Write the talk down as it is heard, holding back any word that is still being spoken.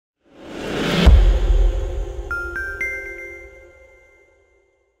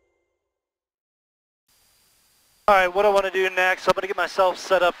Alright, what I want to do next, I'm going to get myself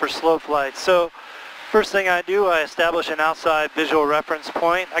set up for slow flight. So, first thing I do, I establish an outside visual reference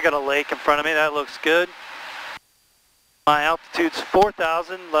point. I got a lake in front of me, that looks good. My altitude's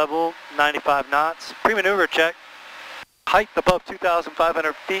 4,000, level 95 knots. Pre-maneuver check. Height above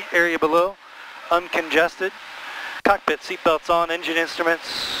 2,500 feet, area below. Uncongested. Cockpit seatbelts on, engine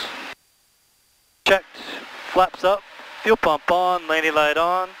instruments checked. Flaps up, fuel pump on, landing light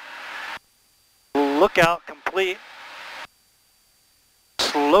on. Lookout complete.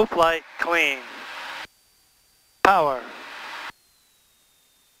 Slow flight clean. Power.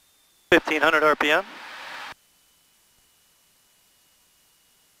 1500 RPM.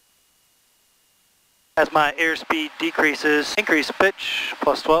 As my airspeed decreases, increase pitch,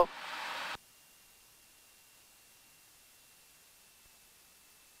 plus 12.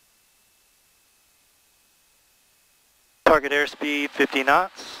 Target airspeed 50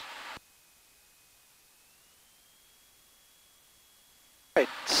 knots. Right,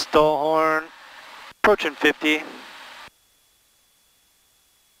 stall horn, approaching 50.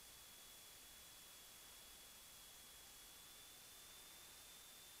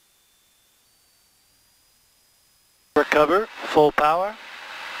 Recover, full power.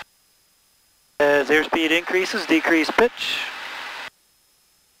 As airspeed increases, decrease pitch.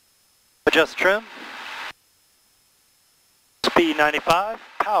 Adjust trim. Speed 95,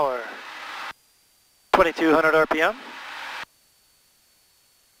 power 2200 RPM.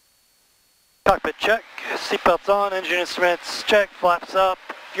 Cockpit check, seatbelts on, engine instruments check, flaps up,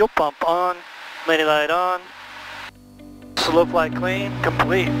 fuel pump on, landing light on. Slow flight clean,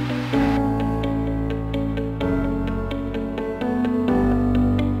 complete.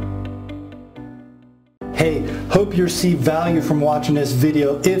 Hey, hope you receive value from watching this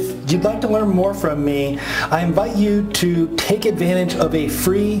video. If you'd like to learn more from me, I invite you to take advantage of a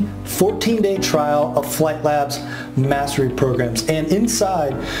free 14-day trial of FltLabs mastery programs. And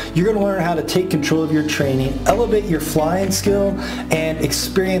inside, you're going to learn how to take control of your training, elevate your flying skill, and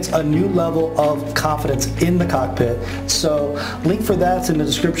experience a new level of confidence in the cockpit. So, link for that's in the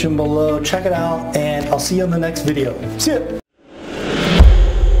description below. Check it out, and I'll see you on the next video. See ya!